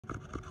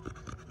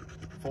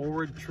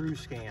forward true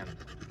scan.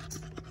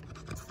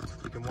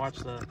 You can watch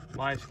the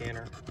live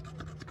scanner.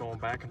 It's going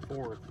back and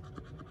forth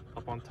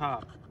up on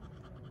top.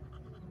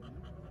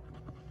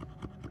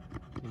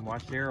 You can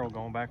watch the arrow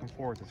going back and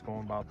forth. It's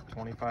going about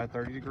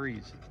 25-30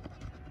 degrees.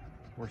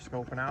 We're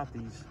scoping out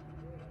these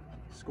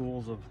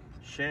schools of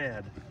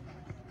shad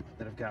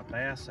that have got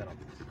bass in them.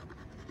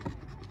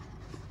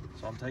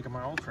 So I'm taking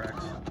my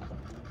Ultrax,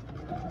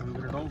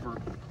 moving it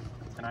over,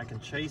 and I can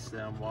chase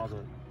them while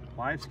the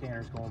live scanner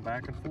is going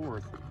back and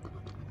forth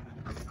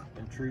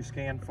and true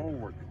scan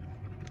forward.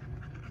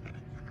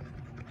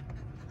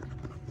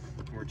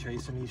 We're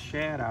chasing these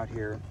shad out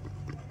here.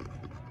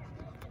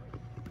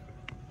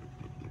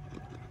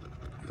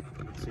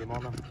 You can see them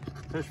on the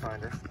fish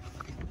finder.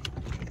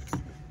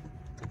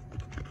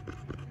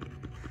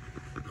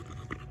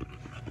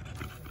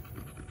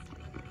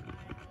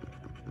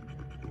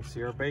 You can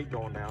see our bait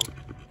going down.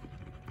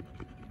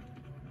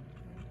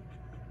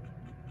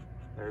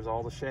 There's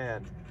all the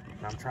shad.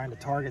 And I'm trying to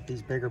target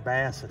these bigger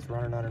bass that's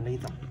running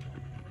underneath them.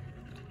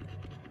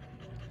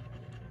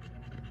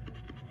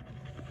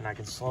 And I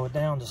can slow it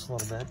down just a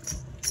little bit.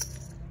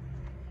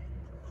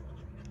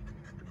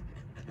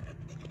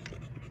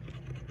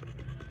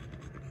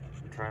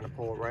 I'm trying to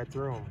pull it right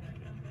through them.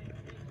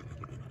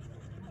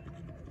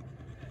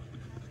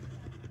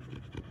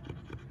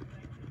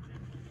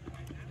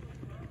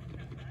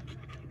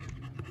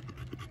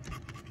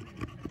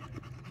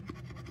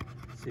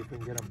 See if we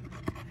can get them.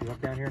 If you look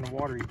down here in the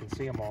water, you can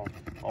see them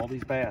all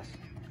these bass.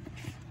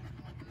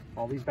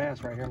 All these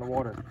bass right here in the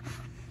water.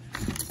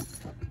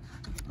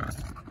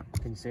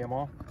 Can you see them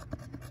all?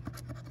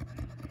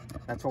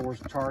 That's what we're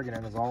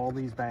targeting, is all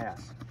these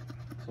bass.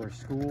 So there's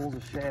schools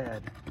of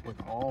shad with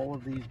all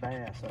of these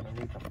bass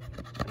underneath them.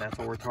 And that's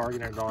what we're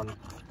targeting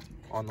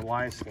on the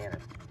live scanner.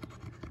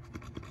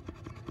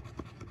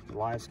 The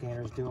live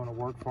scanner is doing the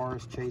work for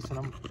us, chasing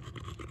them,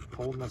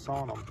 holding us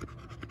on them.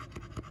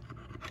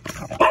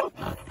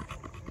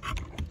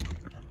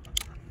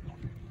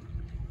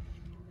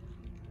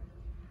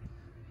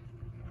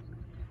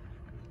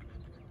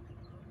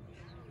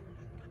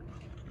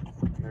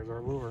 There's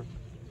our lure.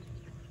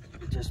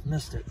 We just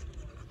missed it.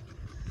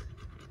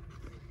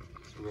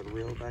 So we're gonna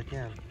reel it back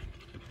in.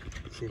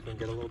 See if we can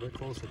get a little bit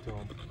closer to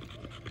them.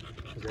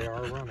 Because they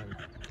are running.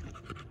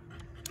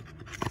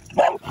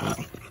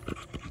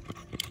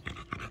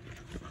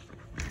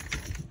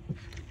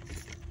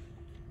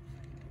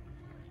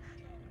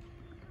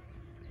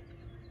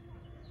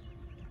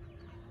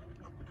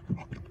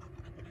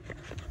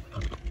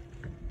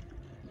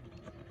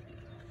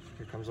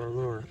 Here comes our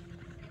lure.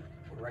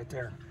 We're right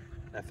there.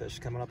 That fish is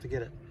coming up to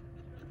get it.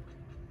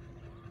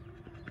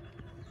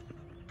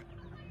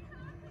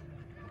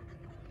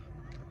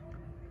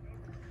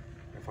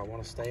 If I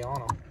want to stay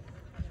on them,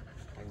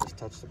 I can just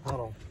touch the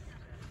pedal.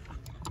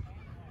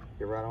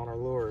 Get right on our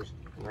lures.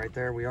 And right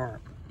there we are.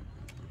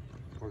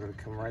 We're going to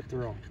come right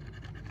through them.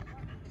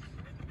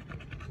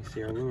 You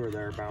see our lure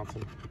there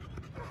bouncing.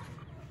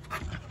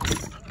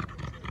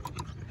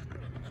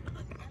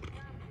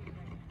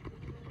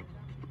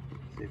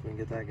 See if we can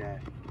get that guy.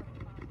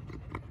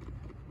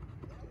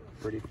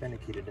 Pretty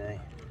finicky today.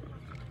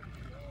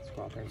 Let's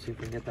go out there and see if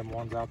we can get them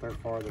ones out there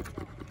farther.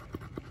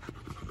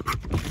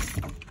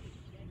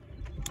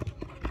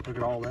 Look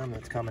at all them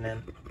that's coming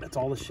in. That's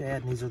all the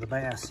shad, and these are the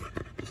bass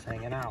just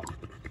hanging out,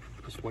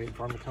 just waiting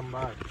for them to come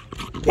by.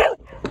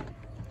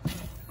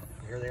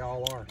 Here they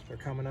all are. They're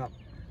coming up.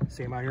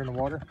 See them out here in the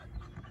water?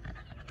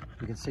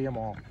 You can see them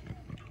all.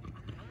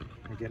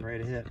 They're getting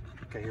ready to hit.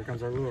 Okay, here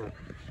comes our lure.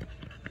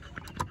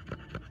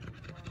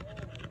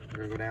 We're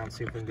gonna go down and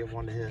see if we can get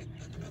one to hit.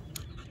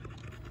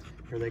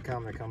 Here they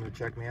come. They're coming to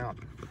check me out.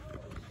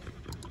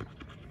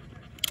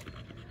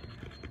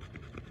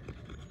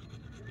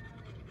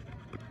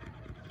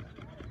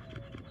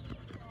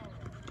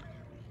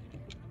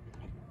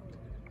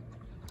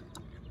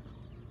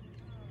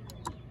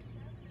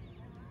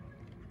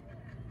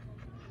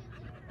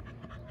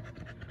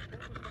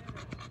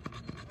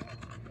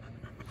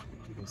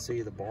 You can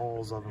see the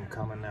balls of them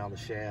coming now, the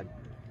shad.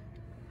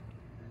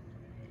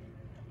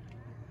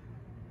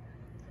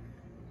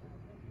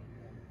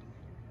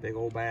 Big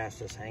old bass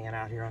just hanging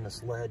out here on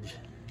this ledge.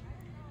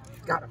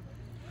 Got him.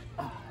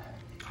 Oh.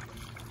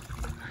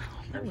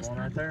 There's one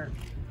right there.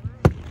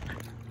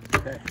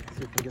 Okay,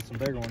 see if we can get some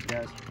bigger ones,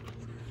 guys.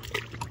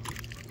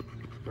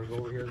 We'll go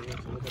over here and look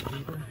a little bit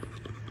deeper.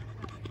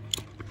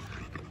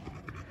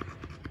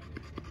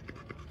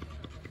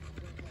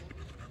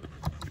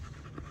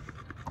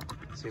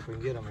 See if we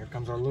can get them. Here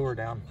comes our lure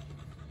down.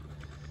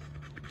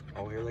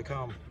 Oh, here they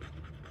come.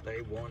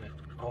 They want it.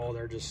 Oh,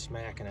 they're just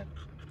smacking it.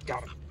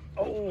 Got them.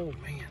 Oh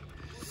man,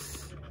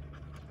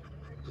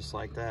 just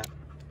like that.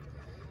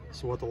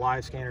 So what the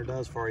live scanner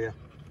does for you,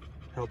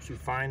 helps you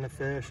find the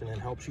fish and then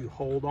helps you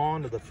hold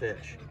on to the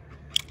fish.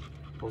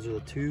 Those are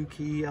the two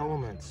key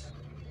elements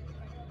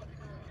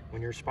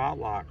when you're spot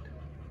locked.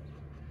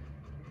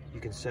 You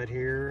can sit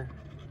here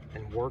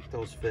and work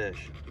those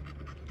fish.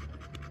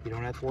 You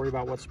don't have to worry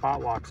about what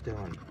spot lock's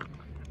doing.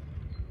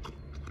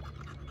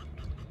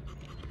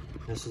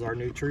 This is our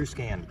new true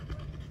scan.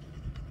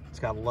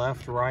 got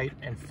left, right,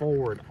 and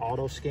forward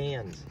auto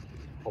scans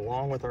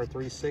along with our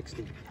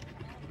 360.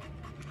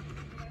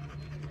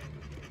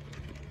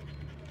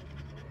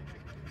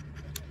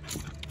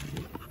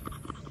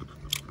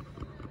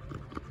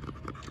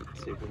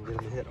 See if we can get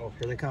them to hit. Oh,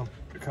 here they come.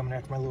 They're coming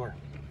after my lure.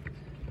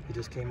 He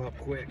just came up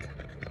quick.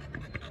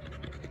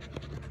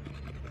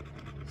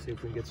 See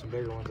if we can get some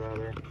bigger ones out of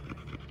there.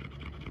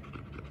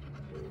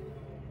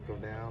 Go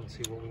down,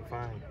 see what we can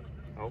find.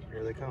 Oh,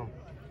 here they come.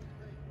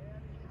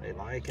 They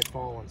like it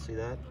falling, see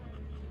that?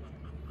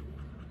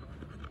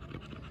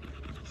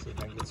 See if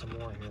I can get some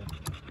more here.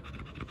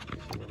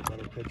 Get a little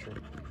better picture.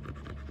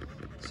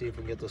 See if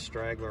we can get the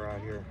straggler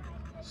out here.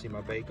 See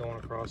my bait going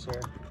across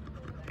there?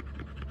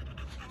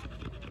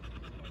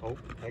 Oh,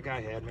 that guy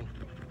had me.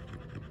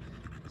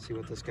 Let's see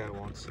what this guy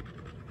wants.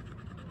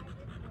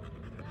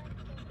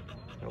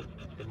 Nope,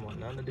 didn't want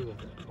nothing to do with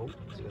it. Oh,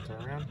 is he gonna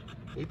turn around?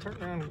 He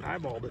turned around and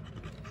eyeballed it.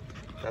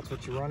 That's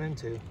what you run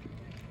into.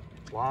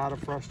 A lot of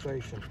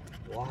frustration.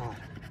 A lot.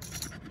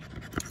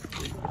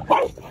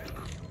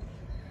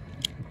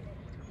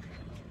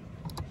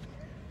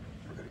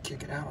 We're gonna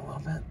kick it out a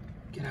little bit.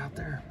 Get out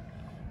there.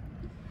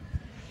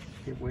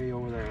 Get way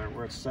over there.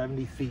 We're at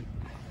 70 feet.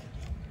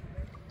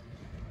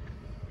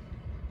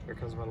 Here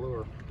comes my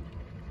lure.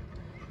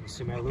 You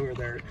see my lure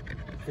there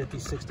at 50,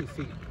 60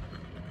 feet.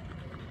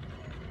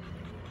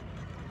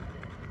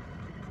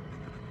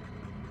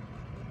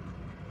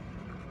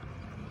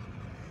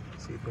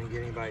 See if we can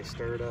get anybody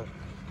stirred up.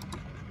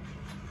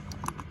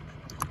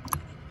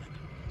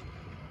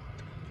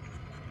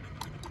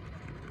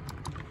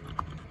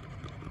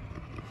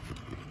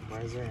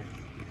 Nobody's there.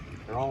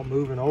 They're all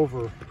moving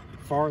over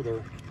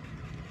farther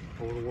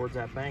over towards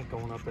that bank,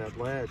 going up that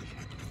ledge.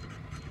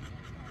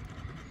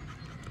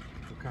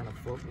 They're kind of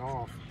floating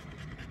off.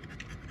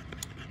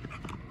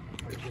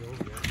 Where'd you get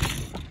over there?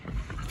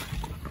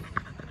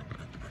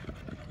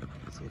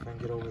 See if I can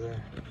get over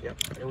there. Yep,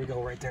 there we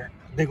go, right there.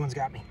 Big one's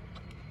got me.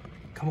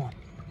 Come on,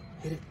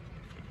 hit it.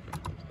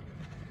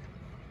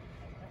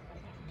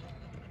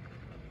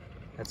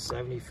 That's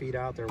 70 feet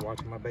out there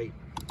watching my bait.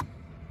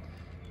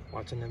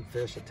 Watching them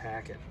fish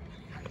attack it.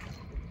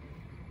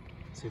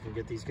 See if we can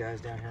get these guys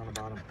down here on the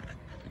bottom.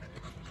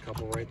 A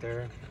couple right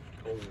there.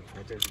 Oh,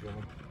 right there's a good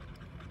one.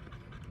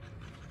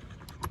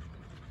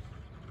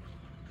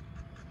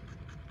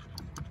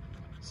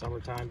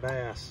 Summertime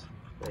bass,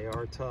 they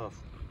are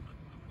tough,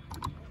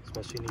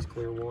 especially in these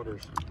clear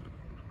waters.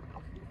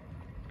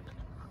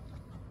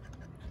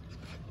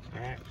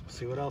 All right,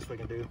 see what else we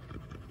can do.